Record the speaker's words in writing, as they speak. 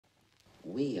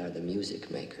We are the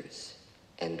music makers,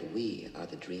 and we are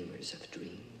the dreamers of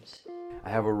dreams. I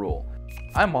have a rule.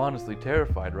 I'm honestly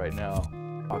terrified right now,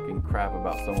 talking crap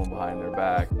about someone behind their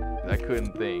back. I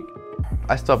couldn't think.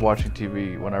 I stopped watching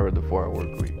TV when I read the 4-Hour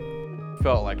Work Week.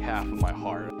 Felt like half of my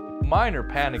heart. Minor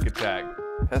panic attack.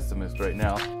 Pessimist right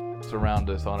now. Surround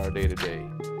us on our day-to-day.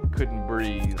 Couldn't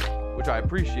breathe, which I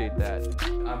appreciate that.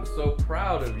 I'm so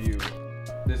proud of you.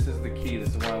 This is the key. This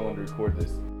is why I wanted to record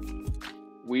this.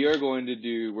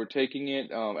 We're taking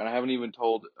it, and I haven't even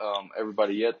told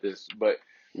everybody yet this, but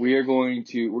we're going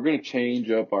to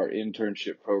change up our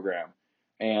internship program,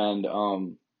 and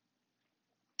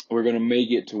we're going to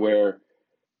make it to where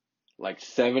like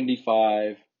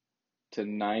 75 to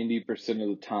 90% of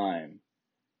the time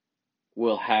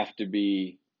will have to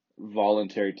be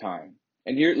voluntary time.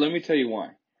 And here, let me tell you why.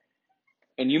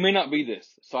 And you may not be this,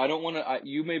 so I don't want to.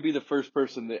 You may be the first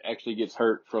person that actually gets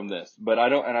hurt from this, but I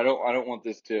don't want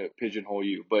this to pigeonhole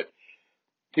you. But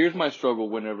here's my struggle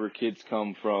whenever kids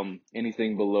come from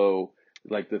anything below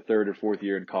like the 3rd or 4th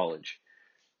year in college.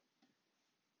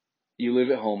 You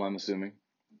live at home, I'm assuming,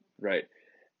 right?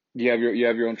 You have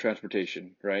your own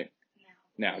transportation, right?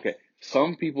 Now, okay.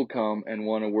 Some people come and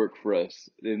want to work for us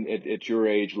at your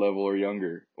age level or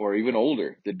younger, or even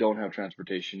older, that don't have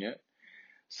transportation yet.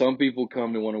 Some people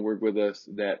come to want to work with us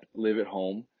that live at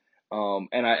home,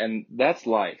 and that's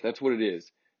life. That's what it is.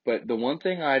 But the one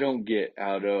thing I don't get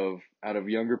out of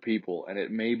younger people, and it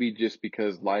may be just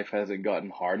because life hasn't gotten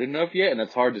hard enough yet, and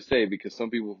it's hard to say because some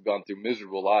people have gone through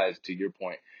miserable lives, to your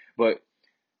point, but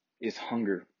is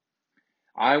hunger.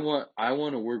 I want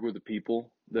to work with the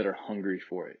people that are hungry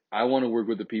for it. I want to work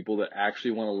with the people that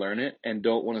actually want to learn it and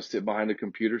don't want to sit behind a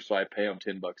computer, so I pay them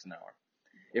 $10 an hour.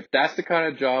 If that's the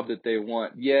kind of job that they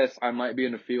want, yes, I might be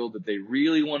in a field that they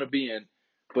really want to be in,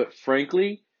 but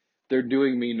frankly, they're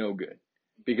doing me no good,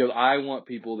 because I want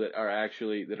people that are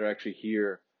actually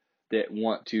here,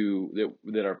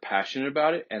 that are passionate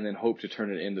about it, and then hope to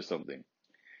turn it into something.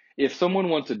 If someone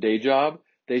wants a day job,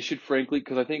 they should frankly,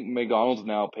 because I think McDonald's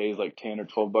now pays like $10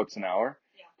 or $12 an hour.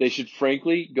 Yeah. They should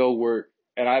frankly go work.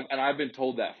 And I've been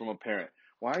told that from a parent.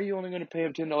 Why are you only going to pay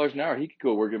him $10 an hour? He could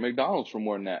go work at McDonald's for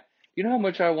more than that. You know how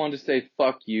much I want to say,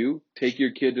 fuck you, take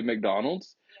your kid to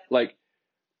McDonald's? Like,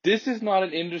 this is not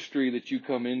an industry that you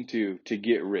come into to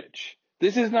get rich.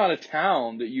 This is not a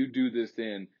town that you do this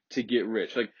in to get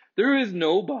rich. Like, there is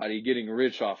nobody getting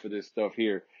rich off of this stuff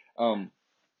here. And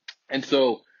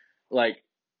so,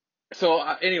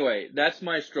 anyway, that's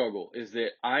my struggle, is that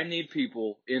I need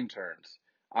people, interns.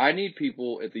 I need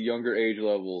people at the younger age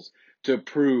levels to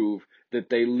prove that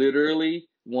they literally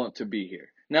want to be here.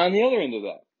 Now, on the other end of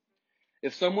that,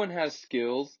 if someone has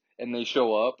skills and they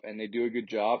show up and they do a good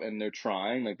job and they're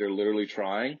trying, like they're literally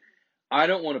trying, I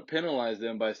don't want to penalize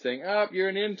them by saying, you're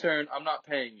an intern, I'm not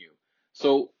paying you.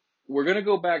 So we're going to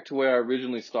go back to where I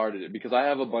originally started it, because I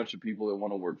have a bunch of people that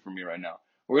want to work for me right now.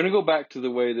 We're going to go back to the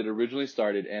way that originally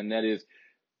started, and that is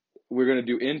we're going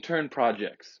to do intern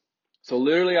projects. So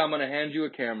literally I'm going to hand you a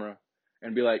camera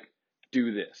and be like,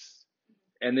 do this.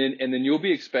 And then you'll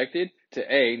be expected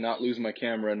to A, not lose my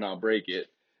camera and not break it.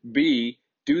 B,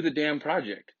 do the damn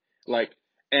project.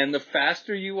 And the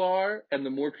faster you are and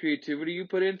the more creativity you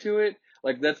put into it,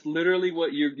 that's literally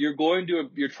what you're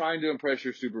trying to impress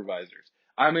your supervisors.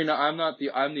 I mean, I'm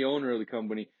the owner of the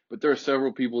company, but there are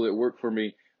several people that work for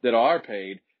me that are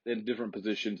paid in different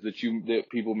positions that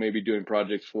people may be doing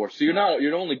projects for. So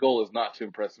your only goal is not to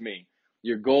impress me.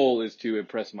 Your goal is to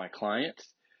impress my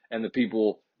clients and the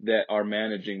people that are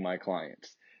managing my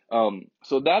clients.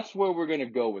 So that's where we're going to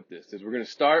go with this. Is we're going to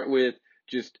start with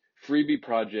just freebie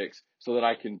projects so that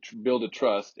I can build a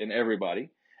trust in everybody,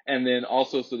 and then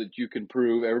also so that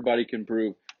everybody can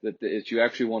prove that you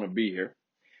actually want to be here.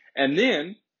 And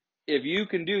then if you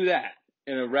can do that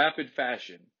in a rapid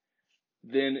fashion,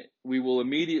 then we will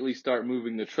immediately start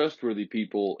moving the trustworthy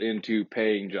people into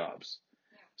paying jobs.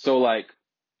 So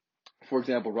for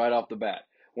example, right off the bat,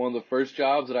 one of the first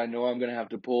jobs that I know I'm going to have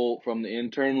to pull from the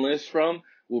intern list from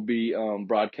will be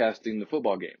broadcasting the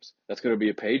football games. That's going to be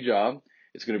a paid job.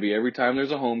 It's going to be every time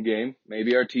there's a home game,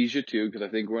 maybe Artesia too, because I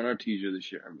think we're in Artesia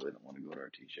this year. I really don't want to go to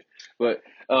Artesia. But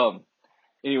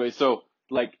anyway, so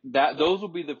those will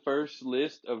be the first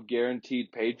list of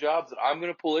guaranteed paid jobs that I'm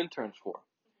going to pull interns for.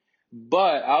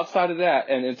 But outside of that,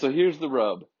 and so here's the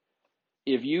rub.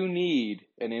 If you need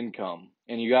an income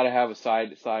and you got to have a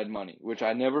side money, which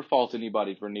I never fault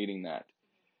anybody for needing that.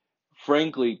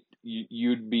 Frankly,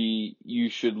 you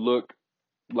should look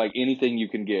like anything you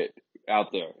can get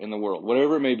out there in the world,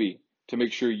 whatever it may be, to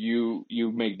make sure you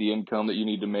make the income that you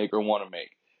need to make or want to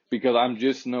make, because I'm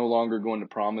just no longer going to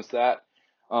promise that.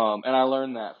 And I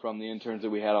learned that from the interns that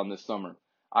we had on this summer.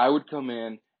 I would come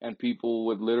in and people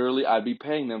would literally, I'd be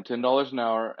paying them $10 an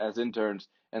hour as interns,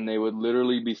 and they would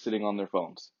literally be sitting on their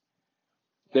phones.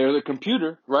 There's a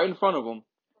computer right in front of them,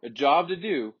 a job to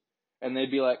do, and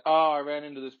they'd be like, oh, I ran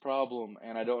into this problem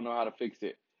and I don't know how to fix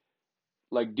it.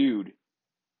 Like, dude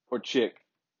or chick,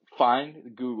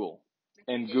 find Google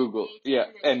and Google, yeah,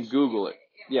 and Google it.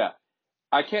 Yeah.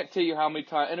 I can't tell you how many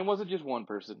times, and it wasn't just one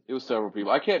person, it was several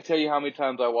people. I can't tell you how many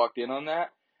times I walked in on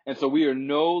that. And so we are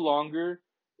no longer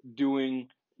doing,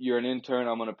 you're an intern,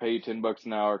 I'm going to pay you $10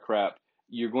 an hour crap.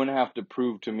 You're going to have to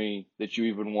prove to me that you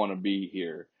even want to be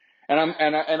here. And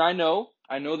I know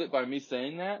that by me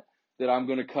saying that I'm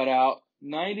going to cut out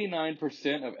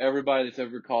 99% of everybody that's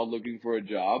ever called looking for a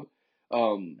job,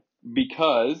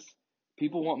 because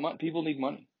people want money, people need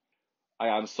money.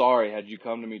 I'm sorry, had you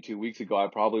come to me 2 weeks ago, I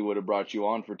probably would have brought you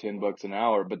on for $10 an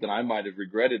hour, but then I might have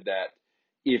regretted that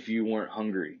if you weren't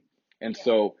hungry. And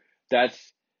so that's,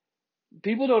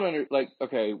 people don't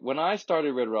okay, when I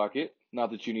started Red Rocket,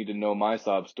 not that you need to know my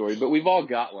sob story, but we've all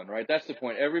got one, right? That's the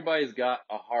point. Everybody's got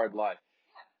a hard life.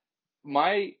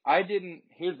 This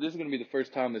is going to be the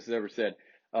first time this is ever said,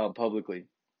 publicly.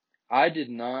 I did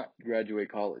not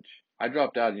graduate college. I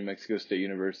dropped out of New Mexico State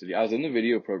University. I was in the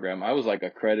video program. I was like a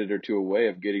credit or two away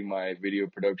of getting my video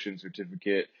production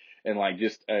certificate, and like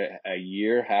just half a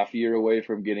year away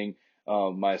from getting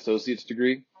my associate's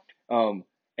degree. And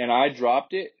I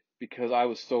dropped it because I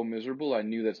was so miserable. I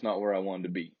knew that's not where I wanted to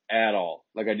be at all.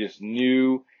 Like, I just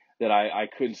knew that I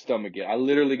couldn't stomach it. I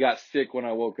literally got sick when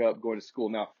I woke up going to school.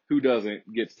 Now, who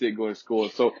doesn't get sick going to school?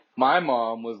 So my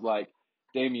mom was like,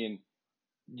 Damien,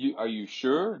 are you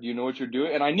sure? Do you know what you're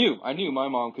doing? And I knew my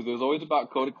mom, because it was always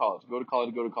about go to college.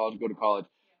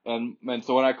 And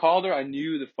so when I called her, I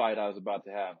knew the fight I was about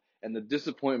to have and the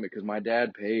disappointment, because my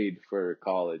dad paid for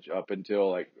college up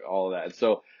until like all of that. And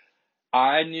so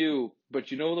I knew,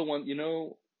 but you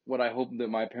know what I hope that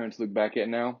my parents look back at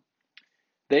now?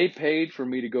 They paid for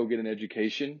me to go get an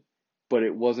education, but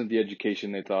it wasn't the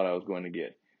education they thought I was going to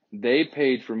get. They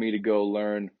paid for me to go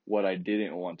learn what I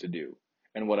didn't want to do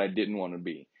and what I didn't want to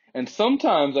be. And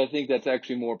sometimes I think that's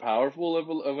actually more powerful of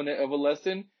a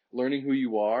lesson, learning who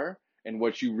you are and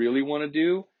what you really want to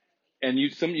do. And you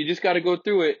just got to go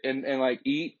through it and like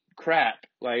eat crap,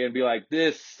 like, and be like,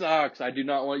 this sucks. I do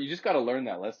not want, you just got to learn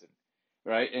that lesson.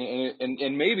 Right.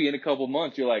 And maybe in a couple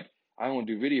months, you're like, I don't want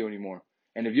to do video anymore.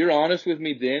 And if you're honest with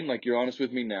me then, like you're honest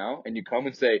with me now, and you come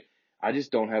and say, I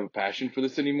just don't have a passion for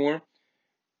this anymore,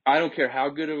 I don't care how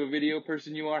good of a video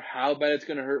person you are, how bad it's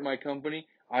going to hurt my company,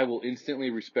 I will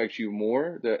instantly respect you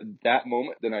more that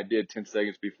moment than I did 10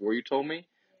 seconds before you told me,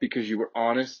 because you were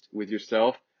honest with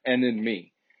yourself and then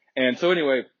me. And so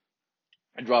anyway,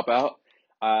 I drop out.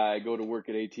 I go to work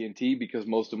at AT&T because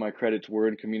most of my credits were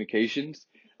in communications.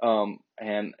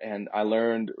 And I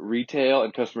learned retail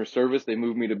and customer service. They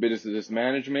moved me to business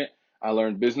management. I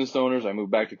learned business owners. I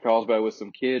moved back to Carlsbad with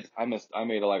some kids. I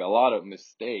made like a lot of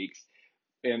mistakes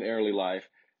in early life.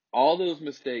 All those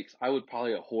mistakes, I was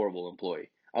probably a horrible employee.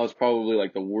 I was probably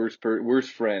like the worst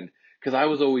friend, because I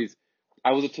was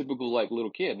a typical like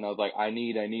little kid, and I was like, I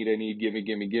need,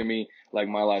 gimme, like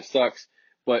my life sucks.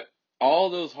 But all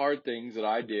those hard things that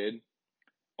I did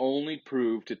only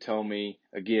proved to tell me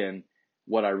again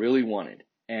what I really wanted,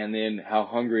 and then how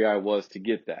hungry I was to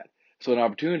get that. So an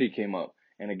opportunity came up,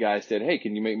 and a guy said, hey,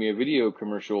 can you make me a video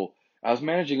commercial? I was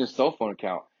managing a cell phone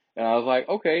account, and I was like,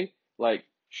 okay, like,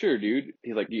 sure, dude.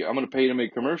 He's like, yeah, I'm going to pay you to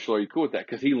make a commercial. Are you cool with that?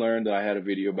 Because he learned that I had a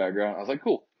video background. I was like,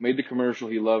 cool. Made the commercial.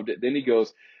 He loved it. Then he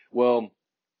goes, well,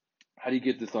 how do you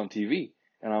get this on TV?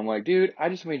 And I'm like, dude, I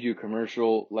just made you a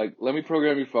commercial. Like, let me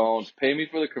program your phones. Pay me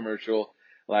for the commercial.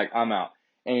 Like, I'm out.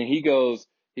 And he goes,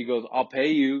 I'll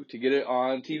pay you to get it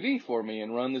on TV for me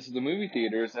and run this to the movie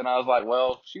theaters. And I was like,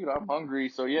 well, shoot, I'm hungry.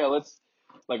 So yeah, let's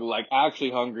like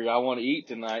actually hungry. I want to eat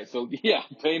tonight. So yeah,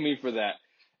 pay me for that.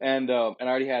 And I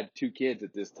already had 2 kids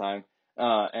at this time.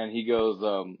 And he goes,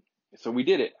 so we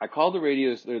did it. I called the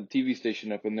TV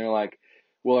station up, and they're like,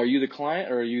 well, are you the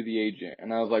client or are you the agent?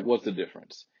 And I was like, what's the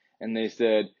difference? And they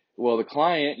said, well, the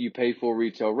client, you pay full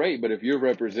retail rate, but if you're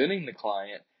representing the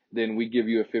client, then we give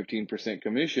you a 15%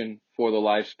 commission for the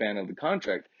lifespan of the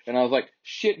contract. And I was like,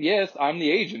 shit, yes, I'm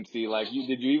the agency. Like,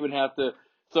 did you even have to?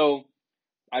 So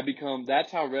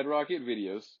that's how Red Rocket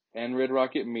Videos and Red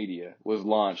Rocket Media was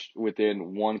launched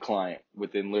within one client,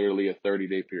 within literally a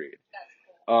 30-day period.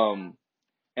 And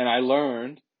I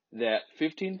learned that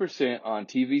 15% on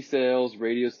TV sales,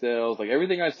 radio sales, like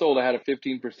everything I sold, I had a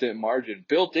 15% margin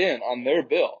built in on their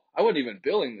bill. I wasn't even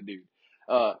billing the dude.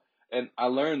 And I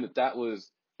learned that was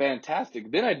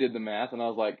fantastic. Then I did the math, and I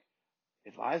was like,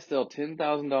 if I sell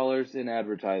 $10,000 in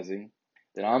advertising,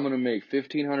 then I'm going to make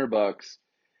 $1,500.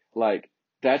 Like,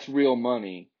 that's real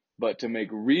money. But to make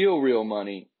real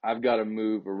money, I've got to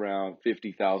move around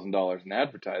 $50,000 in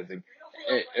advertising.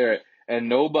 And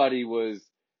nobody,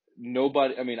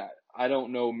 I mean, I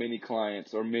don't know many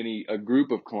clients or a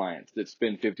group of clients that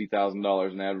spend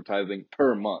 $50,000 in advertising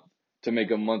per month to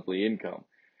make a monthly income,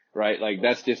 right? Like,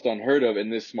 that's just unheard of in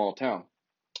this small town.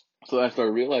 So I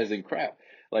started realizing, crap,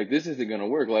 like, this isn't going to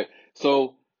work. Like,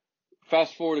 so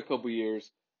fast forward a couple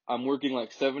years, I'm working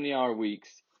like 70-hour weeks,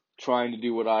 trying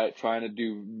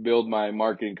to build my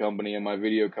marketing company and my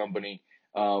video company.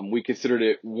 We considered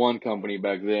it one company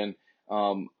back then.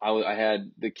 I had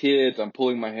the kids, I'm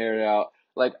pulling my hair out.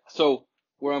 Like, so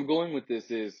where I'm going with this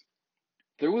is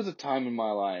there was a time in my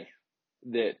life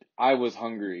that I was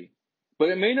hungry, but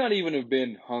it may not even have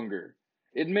been hunger.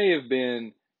 It may have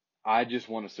been, I just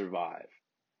want to survive.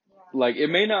 Like,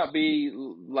 it may not be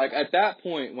like at that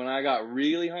point when I got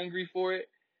really hungry for it.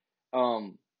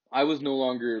 um, I was no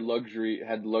longer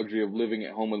had the luxury of living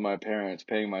at home with my parents,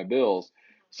 paying my bills.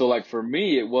 So like for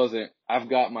me, it wasn't, I've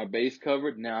got my base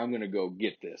covered. Now I'm going to go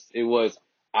get this. It was,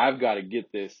 I've got to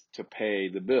get this to pay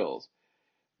the bills.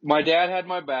 My dad had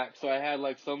my back, so I had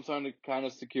like some kind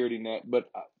of security net, but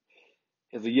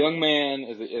as a young man,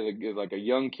 as like a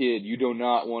young kid, you do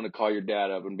not want to call your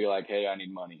dad up and be like, "Hey, I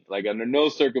need money." Like under no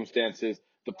circumstances,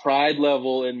 the pride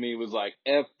level in me was like,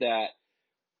 "F that."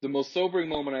 The most sobering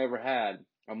moment I ever had,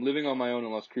 I'm living on my own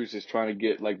in Las Cruces trying to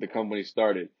get like the company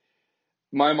started.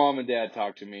 My mom and dad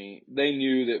talked to me. They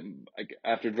knew that like,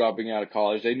 after dropping out of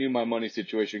college, they knew my money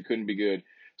situation couldn't be good.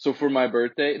 So for my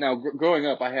birthday, now growing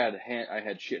up, I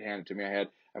had shit handed to me.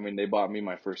 I mean, they bought me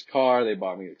my first car. They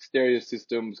bought me like, stereo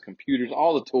systems, computers,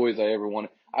 all the toys I ever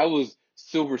wanted. I was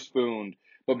silver spooned,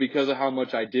 but because of how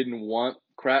much I didn't want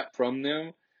crap from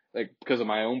them, like because of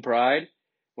my own pride,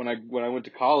 when I went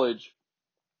to college,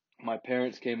 my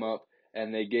parents came up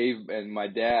and my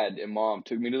dad and mom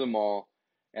took me to the mall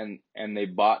and they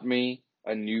bought me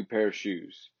a new pair of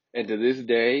shoes. And to this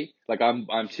day, like I'm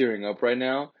tearing up right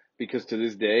now because to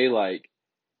this day, like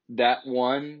that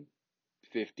one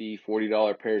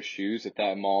 $40 pair of shoes at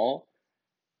that mall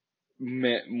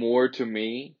meant more to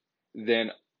me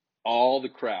than all the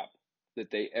crap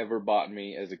that they ever bought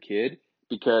me as a kid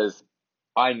because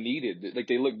I needed, like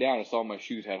they looked down and saw my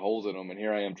shoes had holes in them, and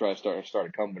here I am trying to start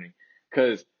a company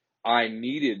because I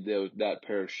needed that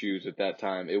pair of shoes at that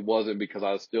time. It wasn't because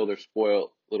I was still their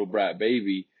spoiled little brat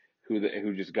baby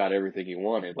who just got everything he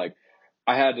wanted. Like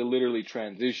I had to literally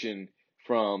transition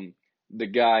from the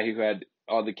guy who had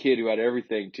the kid who had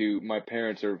everything to my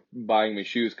parents are buying me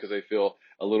shoes because they feel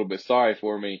a little bit sorry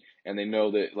for me and they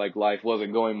know that like life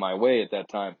wasn't going my way at that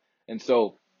time. And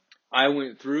so I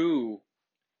went through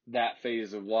that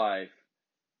phase of life,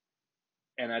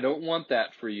 and I don't want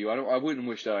that for you. I wouldn't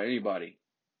wish that on anybody.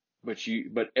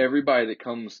 But everybody that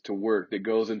comes to work, that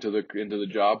goes into the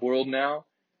job world now,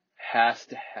 has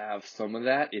to have some of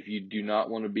that if you do not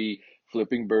want to be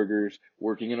flipping burgers,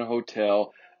 working in a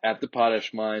hotel, at the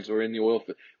potash mines, or in the oil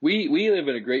field. We live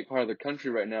in a great part of the country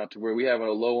right now to where we have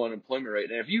a low unemployment rate.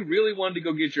 And if you really wanted to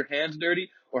go get your hands dirty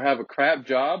or have a crap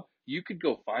job, you could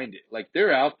go find it. Like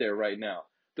they're out there right now.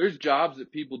 There's jobs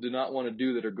that people do not want to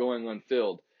do that are going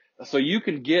unfilled. So you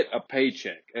can get a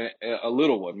paycheck, a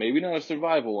little one, maybe not a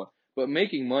survival one, but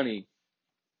making money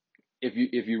if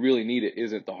you really need it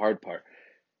isn't the hard part.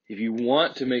 If you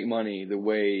want to make money the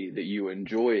way that you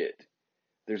enjoy it,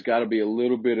 there's got to be a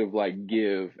little bit of like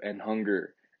give and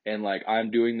hunger and like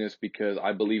I'm doing this because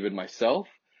I believe in myself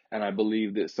and I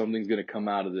believe that something's going to come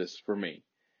out of this for me.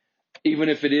 Even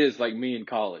if it is like me in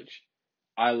college,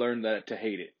 I learned that to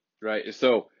hate it, right?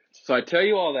 So I tell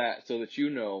you all that so that you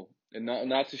know, and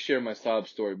not to share my sob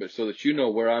story, but so that you know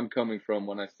where I'm coming from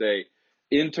when I say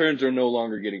interns are no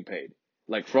longer getting paid.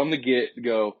 Like from the get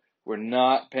go, we're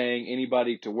not paying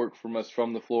anybody to work from us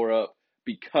from the floor up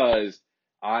because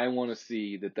I want to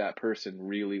see that that person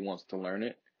really wants to learn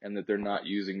it and that they're not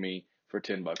using me for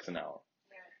 $10 an hour.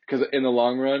 Because in the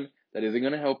long run, that isn't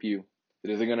going to help you.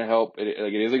 It isn't going to help. It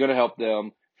isn't going to help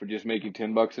them for just making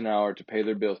 $10 an hour to pay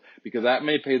their bills. Because that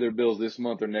may pay their bills this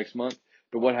month or next month.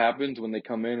 But what happens when they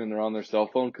come in and they're on their cell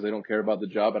phone because they don't care about the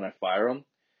job and I fire them?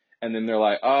 And then they're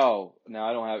like, oh, now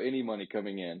I don't have any money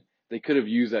coming in. They could have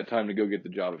used that time to go get the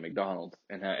job at McDonald's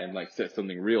and like set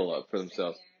something real up for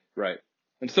themselves. Right.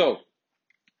 And so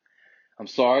I'm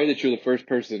sorry that you're the first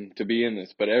person to be in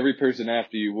this, but every person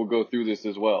after you will go through this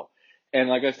as well. And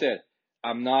like I said,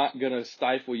 I'm not going to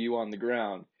stifle you on the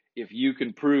ground. If you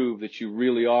can prove that you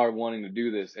really are wanting to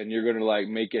do this and you're going to like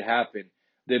make it happen,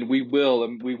 then we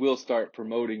will start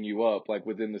promoting you up like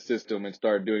within the system and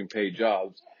start doing paid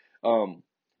jobs. Um,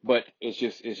 but it's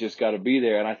just got to be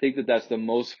there. And I think that that's the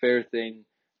most fair thing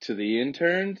to the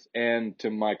interns and to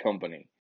my company.